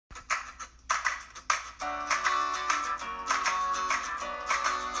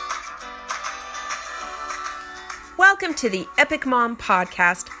Welcome to the Epic Mom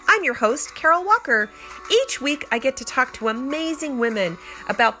Podcast. I'm your host, Carol Walker. Each week, I get to talk to amazing women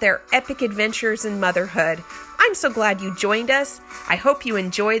about their epic adventures in motherhood. I'm so glad you joined us. I hope you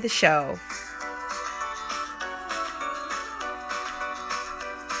enjoy the show.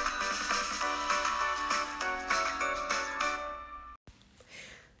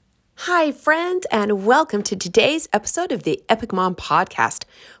 Hi, friends, and welcome to today's episode of the Epic Mom Podcast.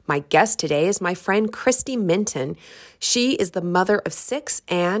 My guest today is my friend Christi Minton. She is the mother of 6,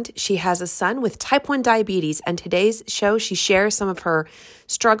 and she has a son with type 1 diabetes. And today's show, she shares some of her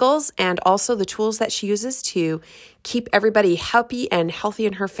struggles and also the tools that she uses to keep everybody happy and healthy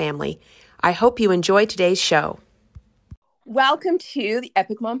in her family. I hope you enjoy today's show. Welcome to the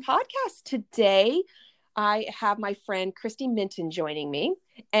Epic Mom Podcast. Today, I have my friend Christi Minton joining me,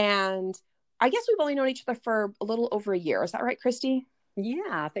 and I guess we've only known each other for a little over a year. Is that right, Christi? Yeah,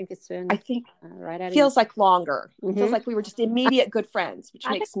 I think it's been. I think right at feels like longer. Mm-hmm. Feels like we were just immediate good friends, which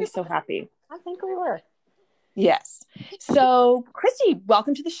makes me so happy. I think we were. Yes. So, Christi,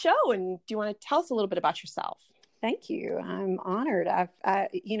 welcome to the show. And do you want to tell us a little bit about yourself? Thank you. I'm honored.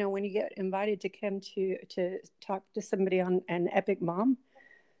 When you get invited to come to talk to somebody on an Epic Mom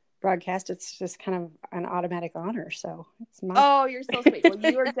broadcast, it's just kind of an automatic honor. So it's my. Oh, you're so sweet. Well,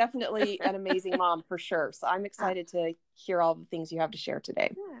 you are definitely an amazing mom for sure. So I'm excited to hear all the things you have to share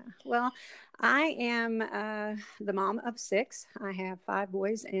today. Yeah. Well, I am the mom of 6. I have 5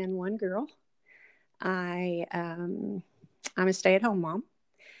 boys and 1 girl. I'm a stay-at-home mom.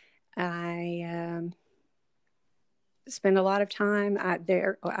 I spend a lot of time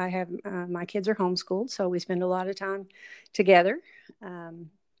there. I have my kids are homeschooled, so we spend a lot of time together.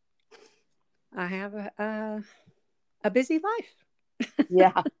 I have a busy life.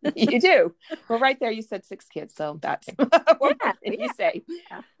 Yeah, you do. Well, right there, you said 6 kids, so that's what you say.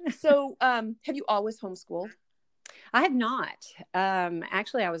 Yeah. So, have you always homeschooled? I have not.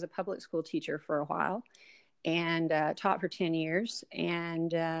 Actually, I was a public school teacher for a while and taught for 10 years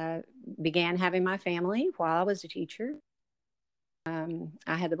and began having my family while I was a teacher. I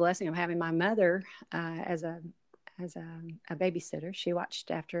had the blessing of having my mother as a babysitter. She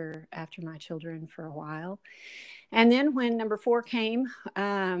watched after my children for a while. And then when number 4 came,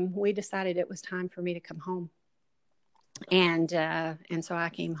 we decided it was time for me to come home. And so I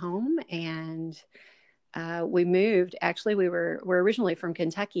came home and we moved. Actually, we're originally from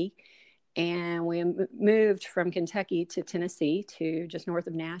Kentucky, and we moved from Kentucky to Tennessee, to just north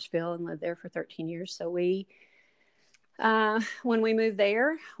of Nashville, and lived there for 13 years. So when we moved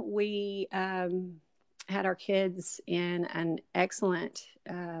there, we had our kids in an excellent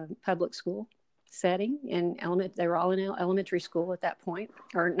public school setting. They were all in elementary school at that point,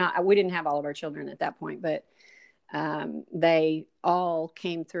 or not. We didn't have all of our children at that point, but they all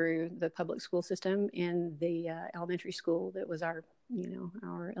came through the public school system in the elementary school that was our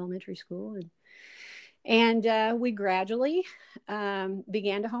elementary school, and we gradually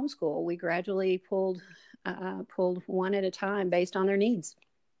began to homeschool. We gradually pulled one at a time based on their needs.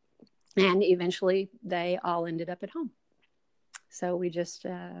 And eventually they all ended up at home. So we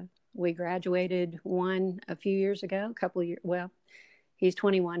graduated one a few years ago, he's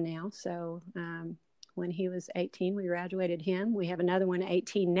 21 now. So when he was 18, we graduated him. We have another one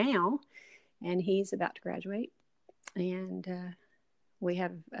 18 now, and he's about to graduate. And we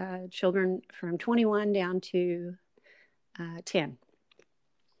have children from 21 down to 10.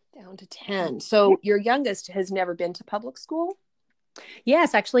 Down to 10. So your youngest has never been to public school?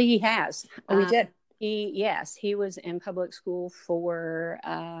 Yes, actually he has. Oh, he did? He was in public school for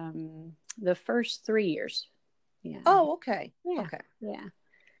the first 3 years. Yeah. Oh, okay. Yeah. Okay. Yeah.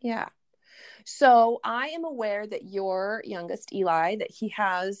 Yeah. So I am aware that your youngest, Eli, that he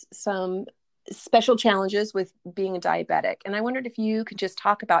has some special challenges with being a diabetic. And I wondered if you could just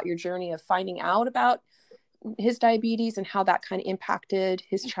talk about your journey of finding out about his diabetes and how that kind of impacted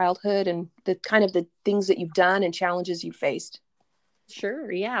his childhood and the kind of the things that you've done and challenges you faced.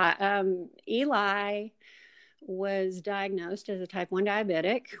 Sure. Yeah. Eli was diagnosed as a type 1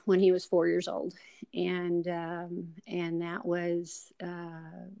 diabetic when he was 4 years old. And that was,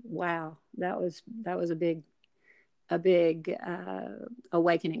 wow, that was a big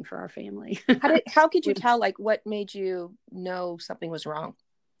awakening for our family. How could you tell, like, what made you know something was wrong?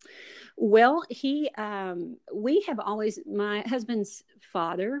 Well, my husband's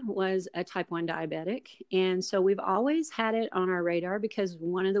father was a type 1 diabetic. And so we've always had it on our radar because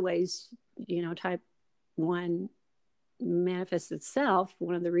one of the ways, type 1 manifests itself,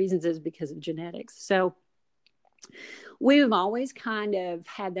 one of the reasons is because of genetics. So we've always kind of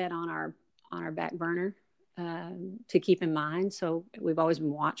had that on our back burner to keep in mind. So we've always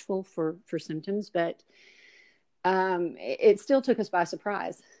been watchful for symptoms, but It still took us by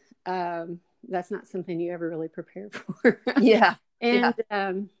surprise. That's not something you ever really prepare for. Yeah. And,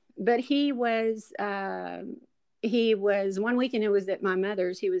 Yeah. but he was one weekend. It was at my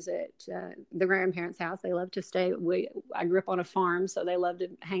mother's. He was at the grandparents' house. They love to stay. I grew up on a farm, so they love to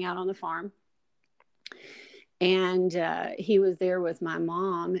hang out on the farm. And he was there with my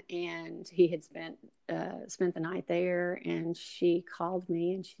mom, and he had spent the night there. And she called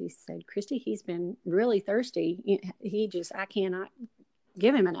me and she said, "Christy, he's been really thirsty. I cannot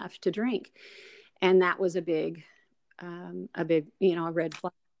give him enough to drink." And that was a big, a red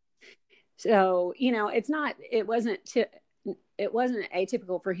flag. So, it wasn't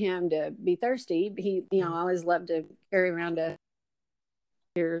atypical for him to be thirsty. He, always loved to carry around a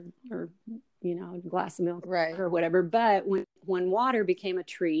beer or, a glass of milk, Right, or whatever. But when water became a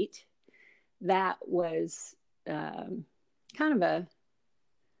treat, that was kind of a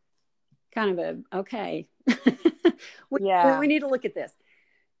okay. we need to look at this.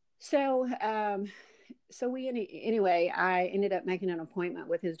 So, anyway, I ended up making an appointment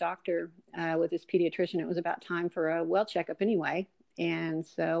with his doctor, with his pediatrician. It was about time for a well checkup anyway. And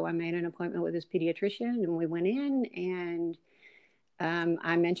so I made an appointment with his pediatrician, and we went in, and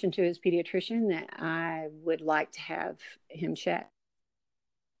I mentioned to his pediatrician that I would like to have him check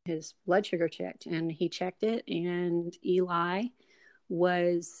his blood sugar checked, and he checked it, and Eli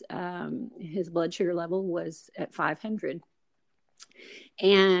was, his blood sugar level was at 500.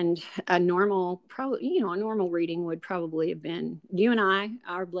 And a normal reading would probably have been, you and I,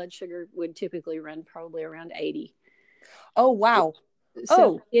 our blood sugar would typically run probably around 80. Oh, wow.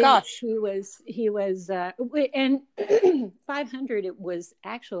 So gosh. he was, and 500, it was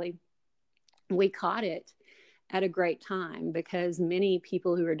actually, we caught it at a great time, because many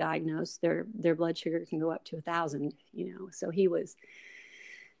people who are diagnosed, their blood sugar can go up to 1,000, so he was,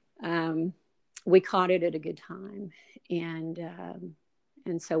 we caught it at a good time. And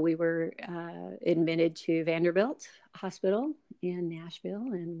so we were admitted to Vanderbilt Hospital in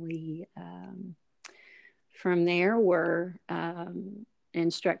Nashville, and we, from there, were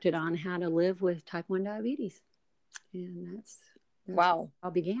instructed on how to live with type 1 diabetes. And that's wow. how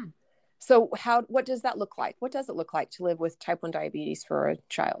it began. So what does that look like? What does it look like to live with type 1 diabetes for a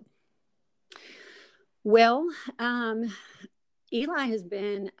child? Well, Eli has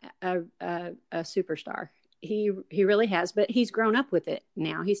been a superstar. He really has, but he's grown up with it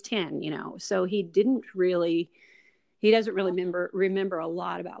now. He's 10, so he doesn't really remember a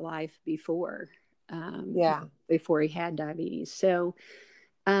lot about life before he had diabetes. So,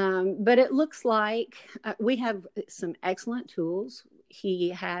 but it looks like we have some excellent tools. He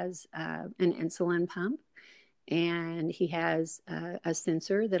has an insulin pump, and he has a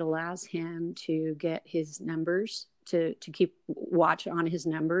sensor that allows him to get his numbers, to keep watch on his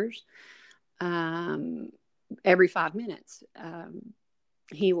numbers. Every 5 minutes,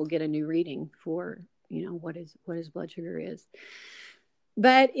 he will get a new reading for, what his blood sugar is.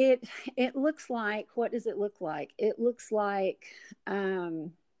 But it looks like, what does it look like? It looks like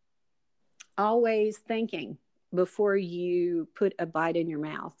always thinking before you put a bite in your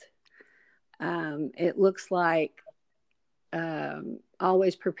mouth. It looks like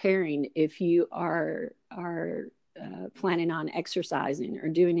always preparing if you are planning on exercising or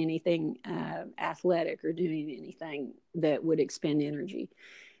doing anything athletic, or doing anything that would expend energy.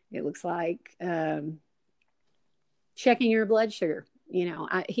 It looks like checking your blood sugar.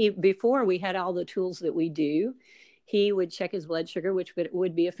 Before we had all the tools that we do, he would check his blood sugar, which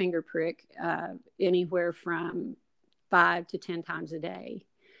would be a finger prick, anywhere from 5 to 10 times a day.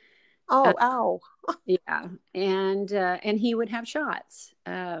 Oh, ow. Yeah. And he would have shots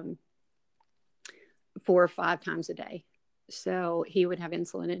 4 or 5 times a day. So he would have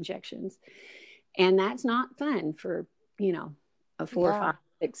insulin injections. And that's not fun for, a 4, 5,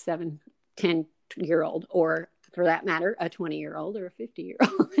 6, 7, 10-year-old, or for that matter, a 20-year-old or a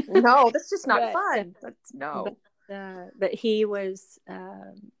 50-year-old. No, that's just not fun. No. But he was,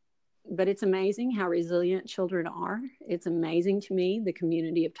 but it's amazing how resilient children are. It's amazing to me, the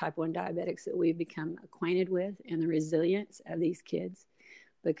community of type 1 diabetics that we've become acquainted with, and the resilience of these kids,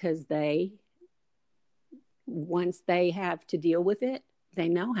 because once they have to deal with it, they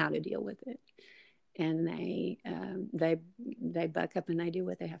know how to deal with it. And they buck up and they do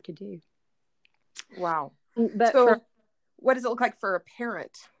what they have to do. Wow. But so what does it look like for a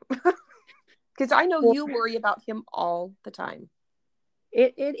parent? Because I know you worry about him all the time.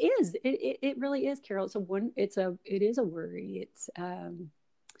 It is. It really is, Carol. It is a worry. It's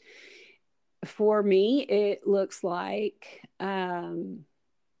for me, it looks like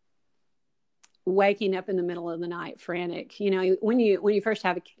waking up in the middle of the night frantic. When you first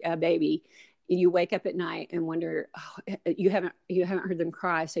have a baby, you wake up at night and wonder, you haven't heard them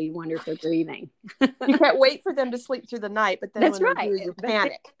cry, so you wonder if they're breathing. You can't wait for them to sleep through the night, but then That's when right. they do, you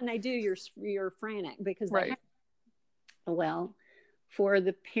panic. When they do, you're frantic because right. Well, for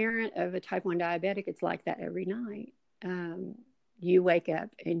the parent of a type 1 diabetic, it's like that every night. You wake up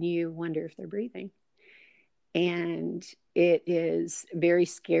and you wonder if they're breathing. And it is very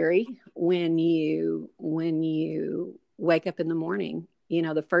scary when you wake up in the morning.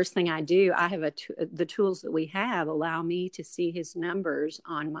 The first thing I do, I have the tools that we have allow me to see his numbers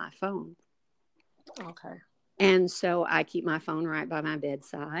on my phone. Okay. And so I keep my phone right by my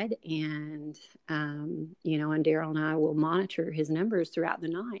bedside, and, and Daryl and I will monitor his numbers throughout the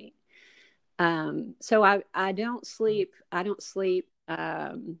night. So I don't sleep, soundly.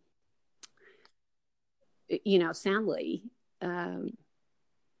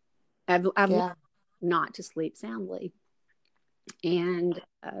 I've learned not to sleep soundly. And,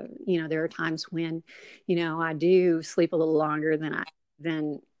 there are times when, I do sleep a little longer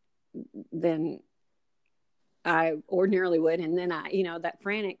than I ordinarily would. And then that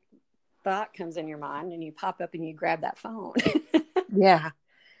frantic thought comes in your mind and you pop up and you grab that phone. Yeah.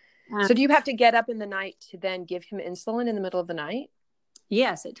 So do you have to get up in the night to then give him insulin in the middle of the night?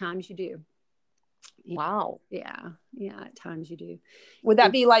 Yes, at times you do. Wow. Yeah. At times you do. Would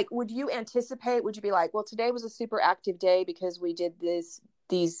that be like, would you be like, well, today was a super active day because we did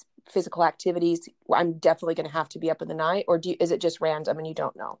these physical activities. I'm definitely going to have to be up in the night, or is it just random and you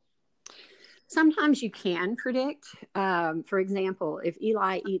don't know? Sometimes you can predict. For example, if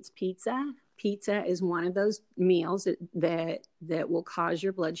Eli eats pizza is one of those meals that will cause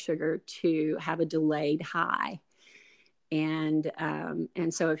your blood sugar to have a delayed high. And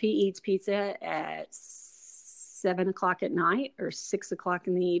so if he eats pizza at 7:00 at night or 6:00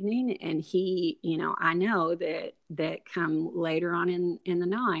 in the evening, and he, I know that come later on in the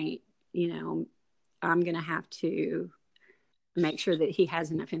night, I'm going to have to make sure that he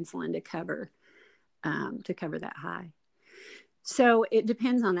has enough insulin to cover that high. So it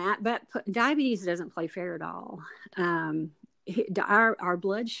depends on that, but diabetes doesn't play fair at all. Our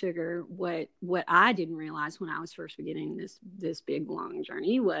blood sugar, what I didn't realize when I was first beginning this big long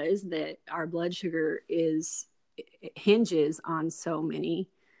journey was that our blood sugar hinges on so many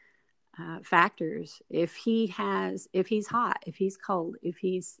factors. If he's hot, if he's cold, if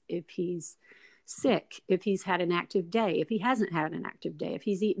he's sick, if he's had an active day, if he hasn't had an active day, if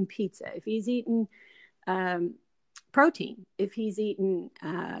he's eaten pizza, if he's eaten protein, if he's eaten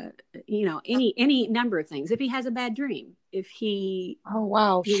any number of things, if he has a bad dream, if he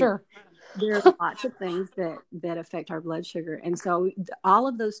sure, there are lots of things that affect our blood sugar. And so all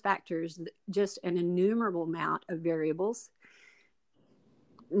of those factors, just an innumerable amount of variables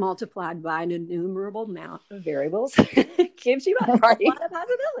multiplied by an innumerable amount of variables gives you a lot of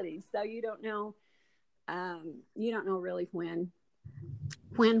possibilities. So you don't know really when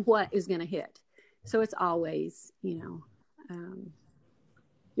what is going to hit. So it's always, you're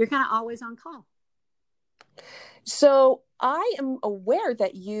kind of always on call. So I am aware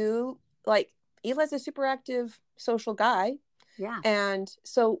that Eli's a super active social guy. Yeah. And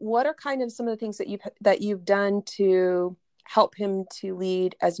so what are kind of some of the things that you've done to help him to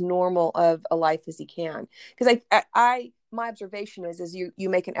lead as normal of a life as he can? Because my observation is you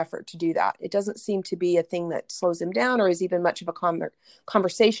make an effort to do that. It doesn't seem to be a thing that slows him down or is even much of a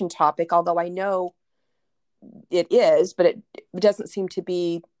conversation topic, although I know it is, but it doesn't seem to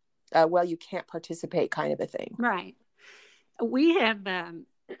be you can't participate kind of a thing. Right. We have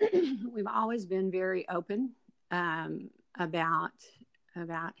we've always been very open about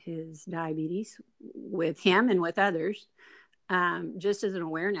his diabetes with him and with others, just as an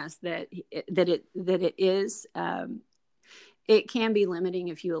awareness that it is it can be limiting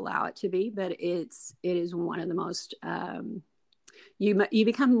if you allow it to be, but it is one of the most you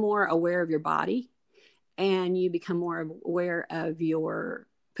become more aware of your body, and you become more aware of your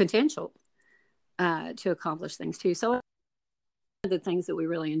potential to accomplish things too. So one of the things that we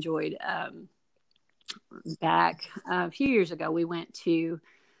really enjoyed back a few years ago, we went to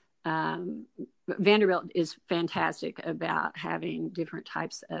Vanderbilt is fantastic about having different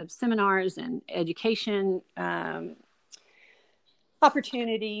types of seminars and education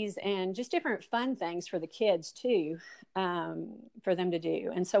opportunities and just different fun things for the kids too, for them to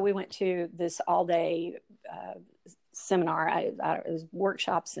do. And so we went to this all-day seminar. It was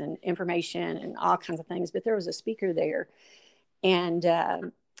workshops and information and all kinds of things, but there was a speaker there, and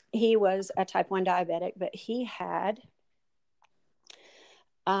he was a type 1 diabetic, but he had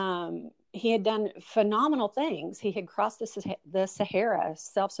done phenomenal things. He had crossed the Sahara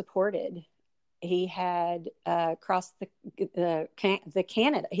self-supported he had crossed the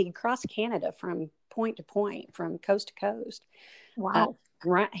Canada. He crossed Canada from point to point, from coast to coast. Wow.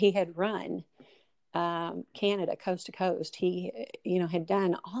 He had run Canada coast to coast. He, had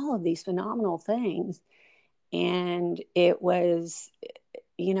done all of these phenomenal things, and it was, it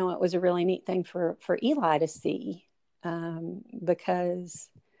was a really neat thing for Eli to see, because,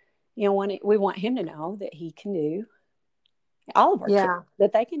 we want him to know that he can do, all of our kids,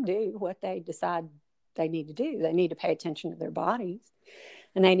 that they can do what they decide they need to do. They need to pay attention to their bodies,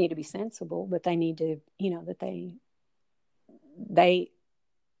 and they need to be sensible, but they need to, that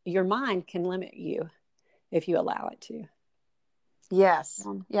your mind can limit you if you allow it to. Yes.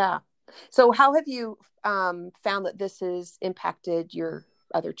 Yeah. So how have you found that this has impacted your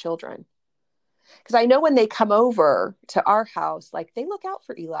other children? Because I know when they come over to our house, like, they look out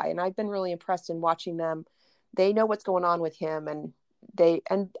for Eli, and I've been really impressed in watching them. They know what's going on with him, and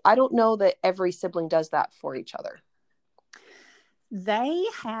I don't know that every sibling does that for each other. They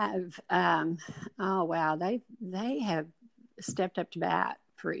have, oh wow, they have stepped up to bat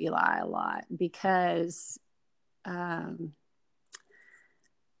for Eli a lot, because,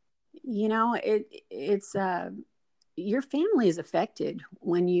 it's your family is affected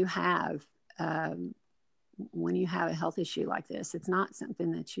when you have a health issue like this. It's not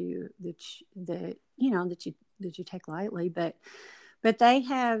something that you take lightly, but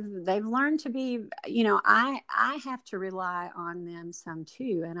they've learned to be, I have to rely on them some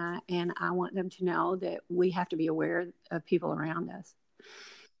too. And I want them to know that we have to be aware of people around us.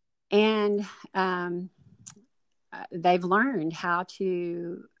 And, they've learned how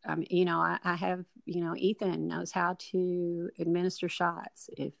to, I have, Ethan knows how to administer shots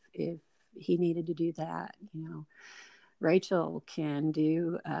if he needed to do that. Rachel can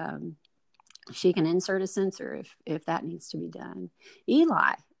do, she can insert a sensor if that needs to be done.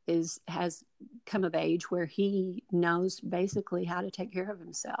 Eli has come of age where he knows basically how to take care of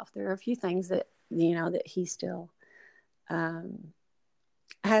himself. There are a few things that, that he still hasn't,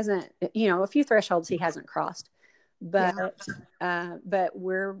 a few thresholds he hasn't crossed. But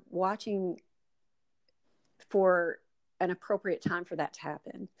we're watching for an appropriate time for that to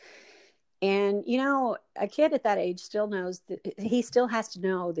happen. And, a kid at that age still knows that he still has to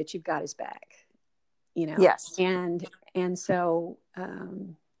know that you've got his back, Yes. And so,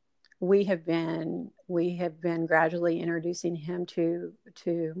 we have been gradually introducing him to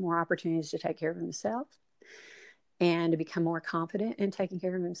more opportunities to take care of himself and to become more confident in taking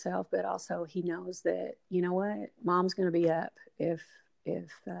care of himself. But also he knows that, mom's going to be up if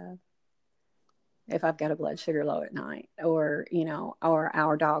I've got a blood sugar low at night, or, or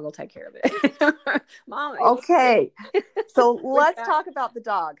our dog will take care of it. Mom. Okay. So let's talk about the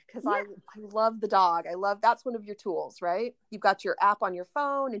dog, because I love the dog. That's one of your tools, right? You've got your app on your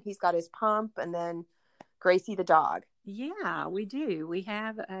phone, and he's got his pump, and then Gracie the dog. Yeah, we do. We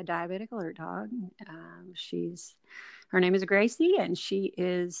have a diabetic alert dog. Her name is Gracie, and she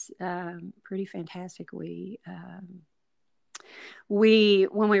is pretty fantastic. When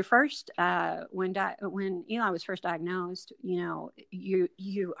Eli was first diagnosed, you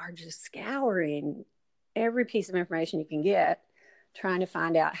are just scouring every piece of information you can get, trying to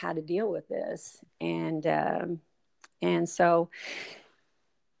find out how to deal with this. And so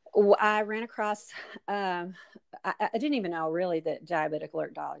I ran across, I didn't even know really that diabetic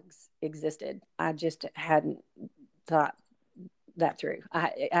alert dogs existed. I just hadn't thought that through.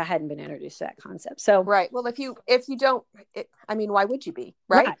 I hadn't been introduced to that concept. So, right. Well, if you don't, why would you be?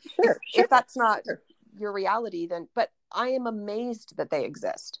 Right. Sure. If that's not your reality, then, but I am amazed that they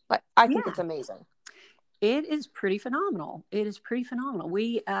exist. But I think it's amazing. It is pretty phenomenal.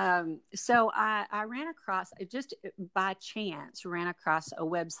 We, so I ran across, just by chance, a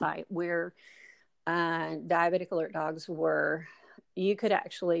website where diabetic alert dogs you could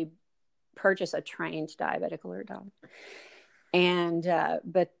actually purchase a trained diabetic alert dog. And,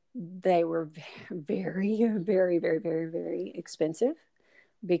 but they were very, very, very, very, very expensive,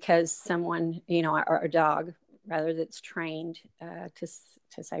 because someone, or a dog rather, that's trained to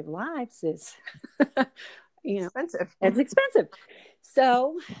save lives is, expensive. It's expensive.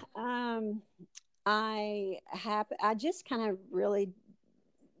 So, I just kind of really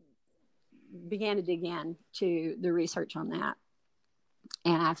began to dig into the research on that.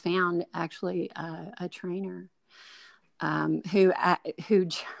 And I found actually a trainer who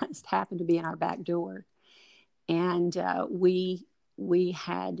just happened to be in our back door. And we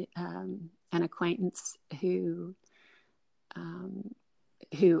had an acquaintance who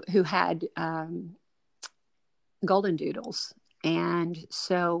had golden doodles. And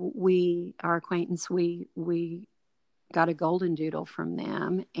so our acquaintance, we got a golden doodle from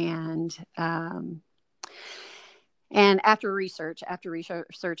them. And after research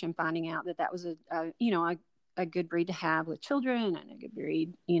and finding out that that was a good breed to have with children, and a good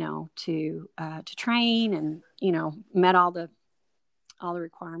breed, to train, and, met all the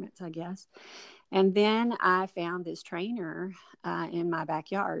requirements, I guess. And then I found this trainer in my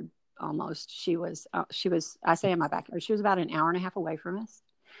backyard. Almost, she was, I say in my backyard, she was about an hour and a half away from us.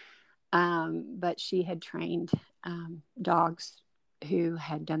 But she had trained dogs who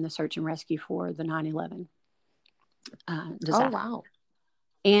had done the search and rescue for the 9/11 disaster. Oh, wow.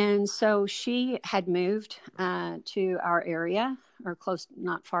 And so she had moved to our area, or close,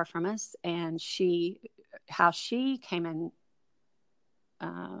 not far from us. And how she came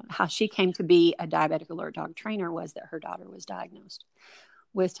to be a diabetic alert dog trainer was that her daughter was diagnosed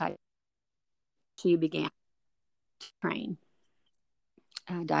with type. She began to train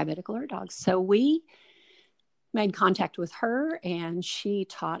diabetic alert dogs. So we made contact with her, and she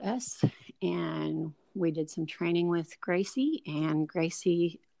taught us, and we did some training with Gracie, and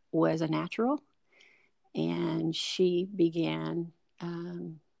Gracie was a natural, and she began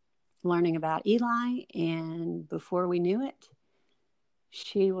learning about Eli. And before we knew it,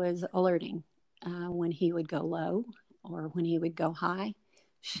 she was alerting when he would go low or when he would go high.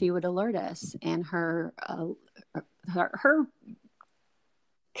 She would alert us, and her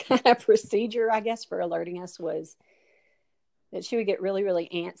kind of procedure, I guess, for alerting us was that she would get really, really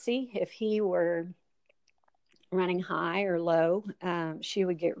antsy if he were running high or low. She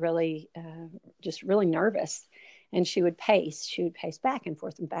would get really, just really nervous, and she would pace. She would pace back and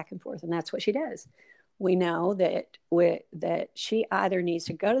forth, and that's what she does. We know that she either needs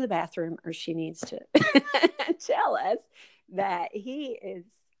to go to the bathroom, or she needs to tell us that he's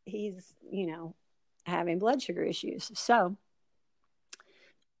having blood sugar issues. So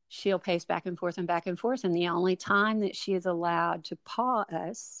she'll pace back and forth. And the only time that she is allowed to paw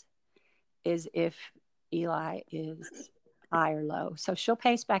us is if Eli is high or low. So she'll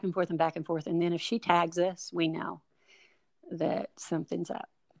pace back and forth. And then if she tags us, we know that something's up.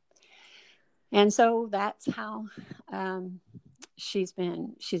 And so that's how she's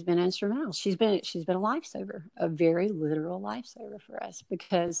been instrumental. She's been a lifesaver, a very literal lifesaver for us,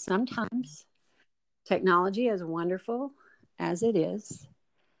 because sometimes technology, as wonderful as it is,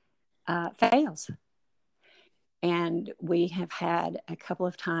 fails. And we have had a couple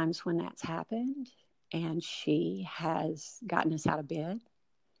of times when that's happened, and she has gotten us out of bed,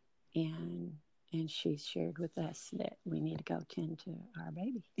 and she's shared with us that we need to go tend to our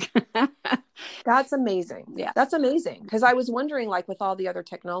baby. That's amazing. Yeah. That's amazing. Because I was wondering, like, with all the other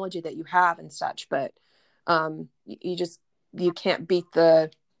technology that you have and such, but you can't beat the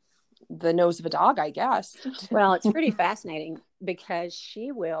nose of a dog, I guess. Well, it's pretty fascinating, because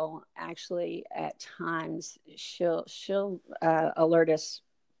she will actually, at times, she'll alert us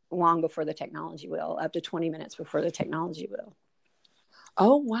long before the technology will, up to 20 minutes before the technology will.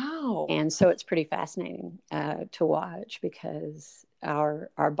 Oh, wow. And so it's pretty fascinating to watch, because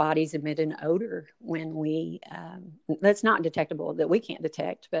our bodies emit an odor when we, that's not detectable, that we can't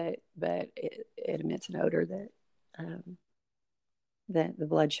detect, but it emits an odor that the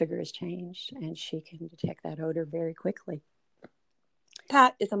blood sugar has changed, and she can detect that odor very quickly.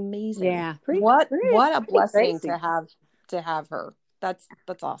 That is amazing. Yeah. What a blessing crazy to have her. That's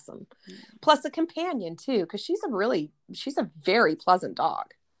awesome. Plus a companion too, because she's a very pleasant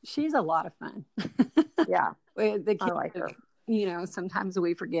dog. She's a lot of fun. Yeah. The kids, I like her. Sometimes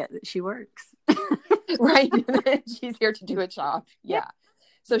we forget that she works. Right. She's here to do a job. Yeah.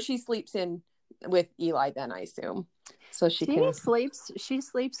 So she sleeps in with Eli then, I assume. So she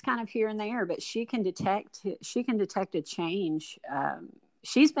sleeps kind of here and there, but she can detect a change.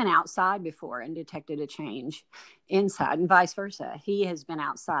 She's been outside before and detected a change inside, and vice versa. He has been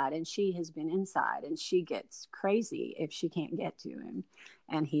outside and she has been inside, and she gets crazy if she can't get to him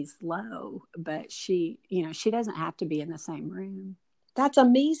and he's low, but she doesn't have to be in the same room. That's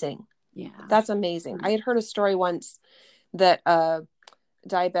amazing. Yeah. That's amazing. I had heard a story once that a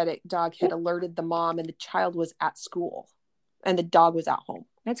diabetic dog had alerted the mom, and the child was at school and the dog was at home.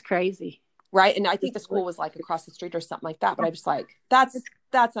 That's crazy. Right. And I think the school was like across the street or something like that. But I'm just like, that's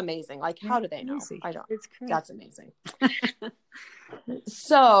amazing. Like, how do they know? I don't. It's crazy. That's amazing.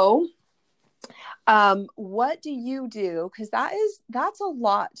 So, what do you do? Because that's a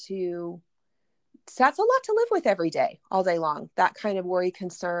lot to live with every day, all day long. That kind of worry,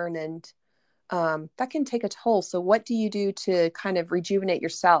 concern, and that can take a toll. So what do you do to kind of rejuvenate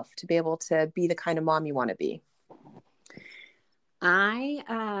yourself to be able to be the kind of mom you want to be? I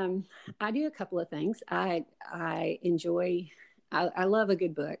do a couple of things. I love a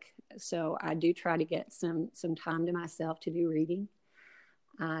good book. So I do try to get some time to myself to do reading.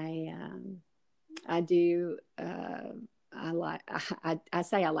 I do. I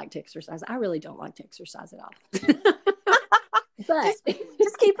say I like to exercise. I really don't like to exercise at all. But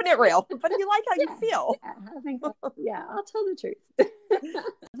just keeping it real. But you like how you feel. Yeah, I think. I'll tell the truth.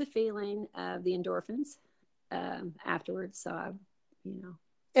 The feeling of the endorphins afterwards. So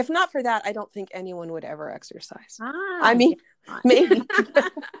if not for that, I don't think anyone would ever exercise. I mean, maybe.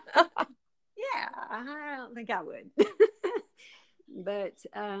 Yeah, I don't think I would. But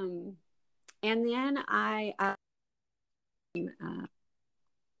and then I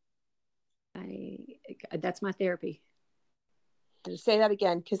that's my therapy. Say that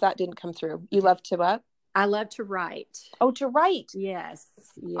again, because that didn't come through. You love to what? I love to write. Oh, to write. Yes.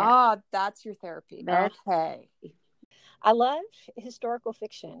 Ah, that's your therapy. Okay. I love historical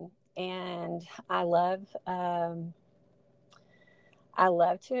fiction, and I love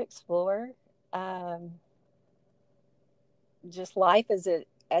to explore just life as it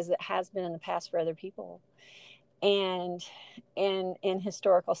has been in the past for other people. And in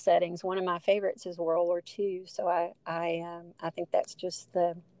historical settings, one of my favorites is World War II. So I think that's just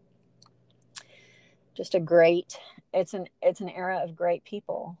a great. It's an era of great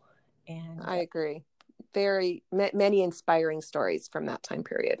people, and I agree. Very many inspiring stories from that time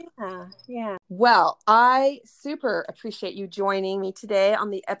period. Yeah. Well, I super appreciate you joining me today on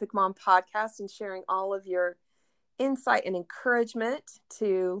the Epic Mom podcast and sharing all of your insight and encouragement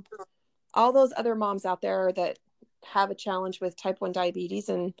to all those other moms out there that have a challenge with type 1 diabetes,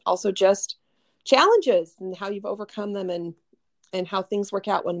 and also just challenges and how you've overcome them and how things work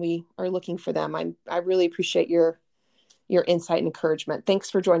out when we are looking for them. I really appreciate your insight and encouragement.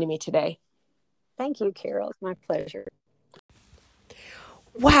 Thanks for joining me today. Thank you, Carol. It's my pleasure.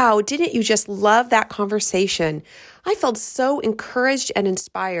 Wow, didn't you just love that conversation? I felt so encouraged and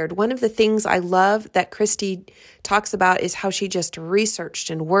inspired. One of the things I love that Christi talks about is how she just researched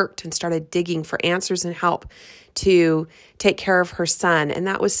and worked and started digging for answers and help to take care of her son. And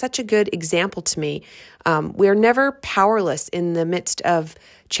that was such a good example to me. We're never powerless in the midst of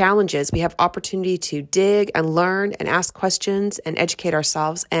challenges. We have opportunity to dig and learn and ask questions and educate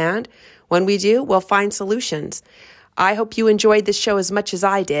ourselves. And when we do, we'll find solutions. I hope you enjoyed this show as much as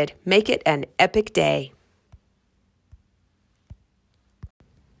I did. Make it an epic day.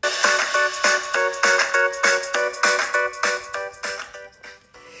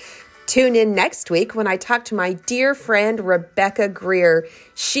 Tune in next week when I talk to my dear friend, Rebecca Greer.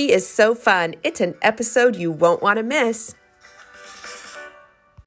 She is so fun. It's an episode you won't want to miss.